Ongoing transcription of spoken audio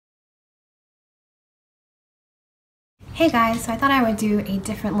Hey guys, so I thought I would do a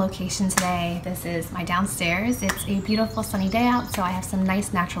different location today. This is my downstairs. It's a beautiful sunny day out, so I have some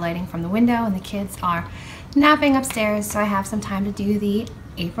nice natural lighting from the window and the kids are napping upstairs, so I have some time to do the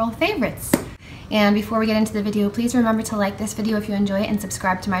April favorites. And before we get into the video, please remember to like this video if you enjoy it and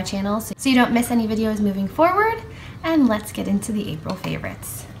subscribe to my channel so you don't miss any videos moving forward. And let's get into the April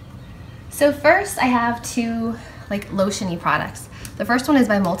favorites. So first I have two lotion-y products. The first one is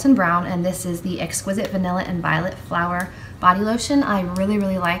by Molton Brown, and this is the Exquisite Vanilla and Violet Flower Body Lotion. I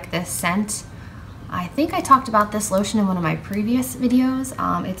really like this scent. I think I talked about this lotion in one of my previous videos.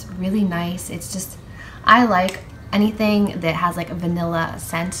 It's really nice. It's just, I like anything that has like a vanilla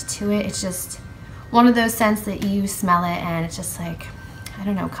scent to it. It's just one of those scents that you smell it and it's just like, I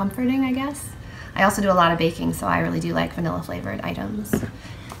don't know, comforting, I guess. I also do a lot of baking, so I really do like vanilla flavored items.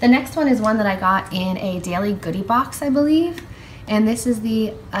 The next one is one that I got in a daily goodie box, I believe. And this is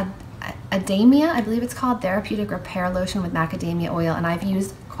the Adamia, I believe it's called, Therapeutic Repair Lotion with Macadamia Oil, and I've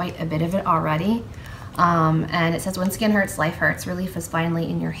used quite a bit of it already. And it says, when skin hurts, life hurts. Relief is finally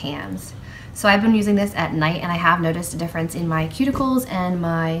in your hands. So I've been using this at night, and I have noticed a difference in my cuticles and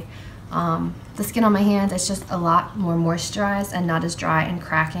my the skin on my hands. It's just a lot more moisturized and not as dry and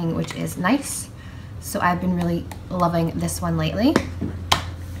cracking, which is nice. So I've been really loving this one lately.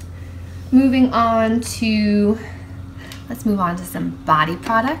 Moving on to, let's move on to some body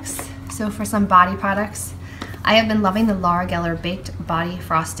products. So for some body products, I have been loving the Loreal Baked Body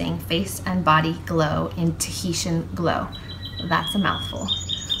Frosting Face and Body Glow in Tahitian Glow. That's a mouthful.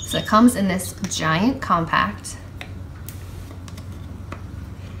 So it comes in this giant compact.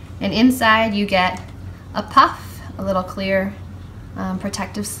 And inside you get a puff, a little clear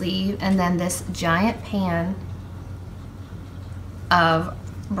protective sleeve, and then this giant pan of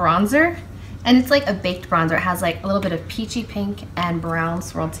bronzer. And it's like a baked bronzer. It has like a little bit of peachy pink and brown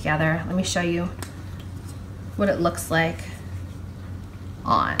swirled together. Let me show you what it looks like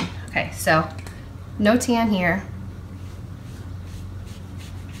on. Okay, so no tan here.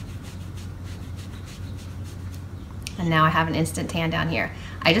 And now I have an instant tan down here.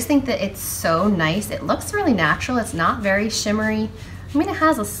 I just think that it's so nice. It looks really natural. It's not very shimmery. I mean, it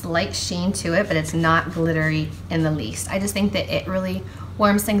has a slight sheen to it, but it's not glittery in the least. I just think that it really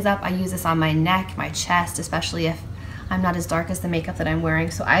warms things up. I use this on my neck, my chest, especially if I'm not as dark as the makeup that I'm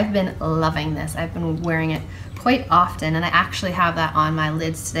wearing. So I've been loving this. I've been wearing it quite often, and I actually have that on my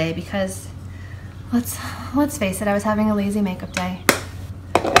lids today because let's face it, I was having a lazy makeup day.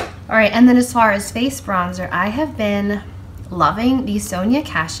 All right, and then as far as face bronzer, I have been loving the Sonia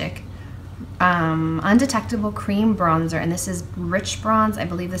Kashuk Undetectable Cream Bronzer, and this is Rich Bronze. I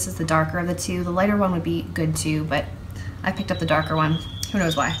believe this is the darker of the two. The lighter one would be good too, but I picked up the darker one. Who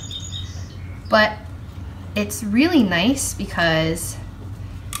knows why? But it's really nice because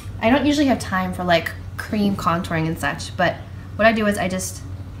I don't usually have time for like cream contouring and such, but what I do is I just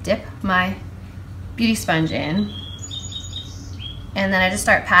dip my beauty sponge in, and then I just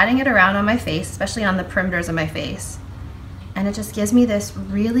start patting it around on my face, especially on the perimeters of my face. And it just gives me this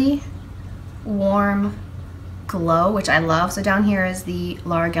really warm glow, which I love. So down here is the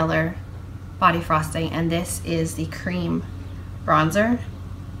Loreal Body Frosting, and this is the cream bronzer.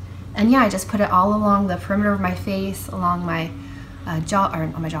 And yeah, I just put it all along the perimeter of my face, along my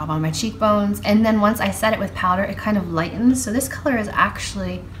on my cheekbones. And then once I set it with powder, it kind of lightens. So this color is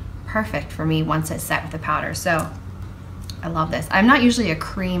actually perfect for me once it's set with the powder. So I love this. I'm not usually a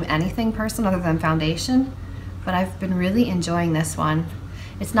cream anything person other than foundation, but I've been really enjoying this one.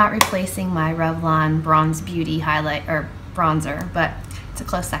 It's not replacing my Revlon Bronze Beauty highlight or bronzer, but it's a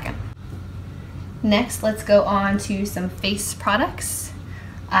close second. Next, let's go on to some face products.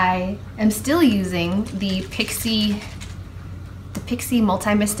 I am still using the pixi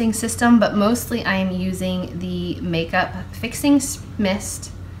multi-misting system, but mostly I'm using the Makeup Fixing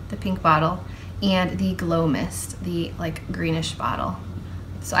Mist, the pink bottle, and the Glow Mist, the like greenish bottle.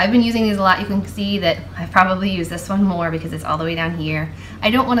 So I've been using these a lot. You can see that I probably use this one more because it's all the way down here. I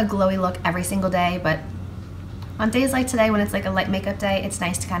don't want a glowy look every single day, but on days like today when it's like a light makeup day, it's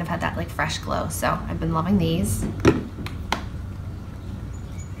nice to kind of have that like fresh glow. So I've been loving these.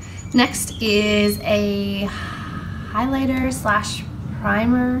 Next is a highlighter slash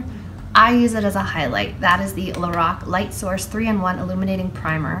primer. I use it as a highlight. That is the Lorac Light Source 3-in-1 Illuminating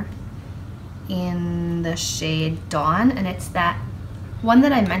Primer in the shade Dawn, and it's that one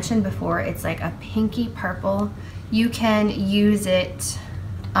that I mentioned before. It's like a pinky purple. You can use it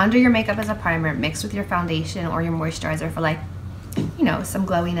under your makeup as a primer, mixed with your foundation or your moisturizer for like, you know, some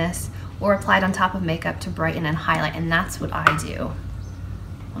glowiness, or applied on top of makeup to brighten and highlight, and that's what I do.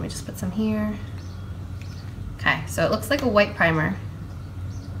 Let me just put some here. Okay, so it looks like a white primer,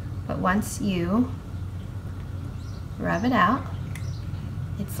 but once you rub it out.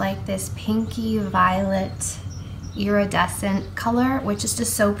 It's like this pinky violet iridescent color, which is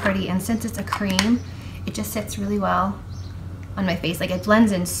just so pretty, and since it's a cream, it just sits really well on my face. Like, it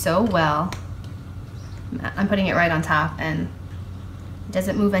blends in so well. I'm putting it right on top and it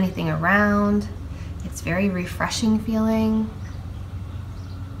doesn't move anything around. It's very refreshing feeling.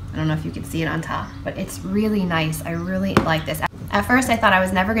 I don't know if you can see it on top, but it's really nice. I really like this. At first I thought I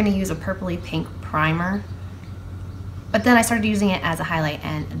was never going to use a purpley pink primer, but then I started using it as a highlight,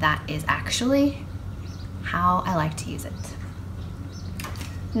 and that is actually how I like to use it.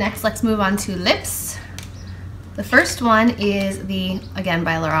 Next, let's move on to lips. The first one is the, again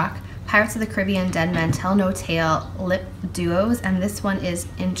by Lorac, Pirates of the Caribbean Dead Men Tell No Tale Lip Duos, and this one is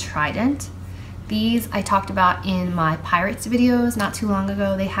in Trident. These I talked about in my Pirates videos not too long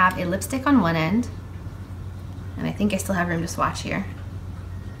ago. They have a lipstick on one end, and I think I still have room to swatch here.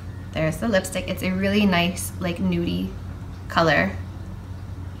 There's the lipstick. It's a really nice, like, nudie color.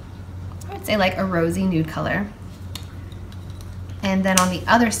 I would say like a rosy nude color. And then on the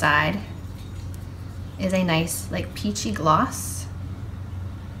other side is a nice, like, peachy gloss.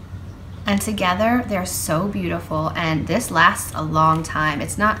 And together they're so beautiful, and this lasts a long time.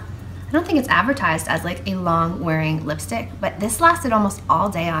 It's not, I don't think it's advertised as like a long wearing lipstick, but this lasted almost all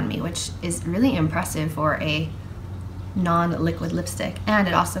day on me, which is really impressive for a non-liquid lipstick. And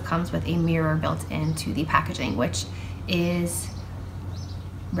it also comes with a mirror built into the packaging, which is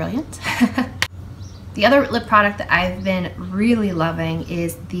brilliant. The other lip product that I've been really loving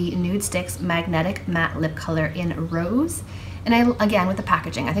is the Nudestix Magnetic Matte Lip Color in Rose. And again, with the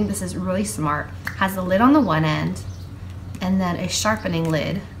packaging, I think this is really smart. Has the lid on the one end and then a sharpening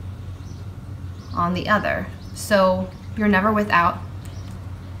lid on the other. So you're never without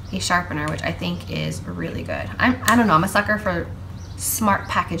a sharpener, which I think is really good. I don't know, I'm a sucker for smart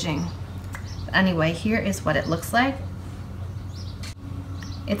packaging. But anyway, here is what it looks like.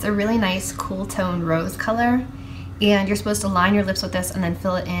 It's a really nice cool tone rose color, and you're supposed to line your lips with this and then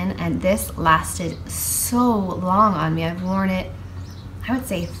fill it in, and this lasted so long on me. I've worn it, I would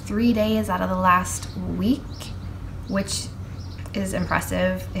say 3 days out of the last week, which is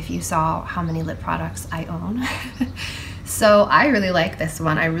impressive if you saw how many lip products I own. So I really like this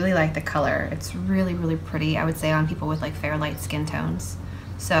one. I really like the color. It's really, really pretty, I would say, on people with like fair light skin tones.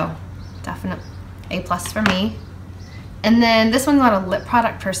 So definite A+ for me. And then this one's not a lip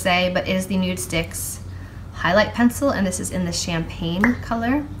product per se, but is the Nudestix highlight pencil, and this is in the champagne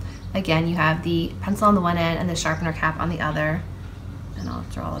color. Again, you have the pencil on the one end and the sharpener cap on the other. And I'll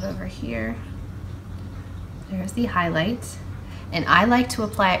draw it over here. There's the highlight. And I like to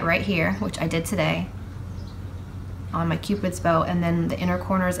apply it right here, which I did today, on my Cupid's bow and then the inner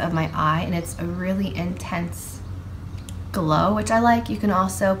corners of my eye, and it's a really intense glow, which I like. You can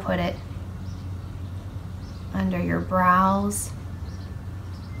also put it under your brows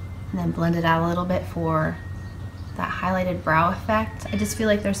and then blend it out a little bit for that highlighted brow effect. I just feel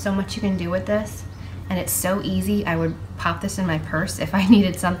like there's so much you can do with this, and it's so easy. I would pop this in my purse if I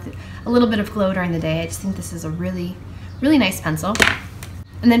needed something, a little bit of glow during the day. I just think this is a really, really nice pencil.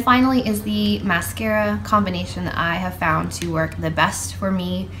 And then finally is the mascara combination that I have found to work the best for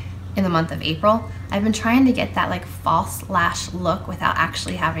me in the month of April. I've been trying to get that like false lash look without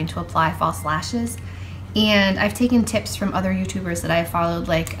actually having to apply false lashes. And I've taken tips from other YouTubers that I followed,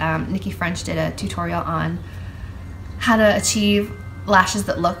 like Nikki French did a tutorial on how to achieve lashes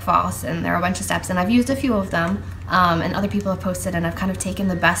that look false, and there are a bunch of steps, and I've used a few of them, and other people have posted, and I've kind of taken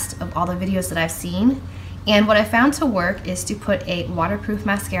the best of all the videos that I've seen. And what I found to work is to put a waterproof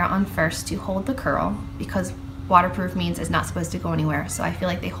mascara on first to hold the curl, because waterproof means it's not supposed to go anywhere, so I feel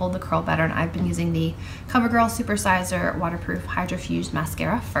like they hold the curl better, and I've been using the CoverGirl Supersizer Waterproof Hydrofused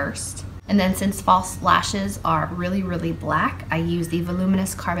Mascara first. And then since false lashes are really, really black, I use the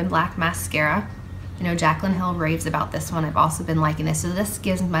Voluminous Carbon Black Mascara. I know Jaclyn Hill raves about this one. I've also been liking this. So this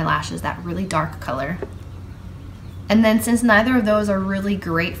gives my lashes that really dark color. And then since neither of those are really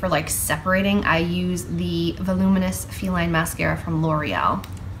great for like separating, I use the Voluminous Feline Mascara from L'Oreal.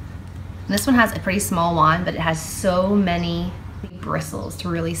 And this one has a pretty small wand, but it has so many bristles to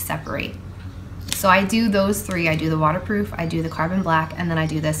really separate. So I do those three. I do the waterproof, I do the carbon black, and then I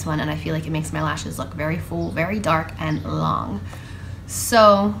do this one, and I feel like it makes my lashes look very full, very dark, and long.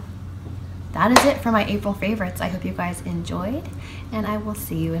 So that is it for my April favorites. I hope you guys enjoyed, and I will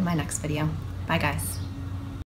see you in my next video. Bye guys.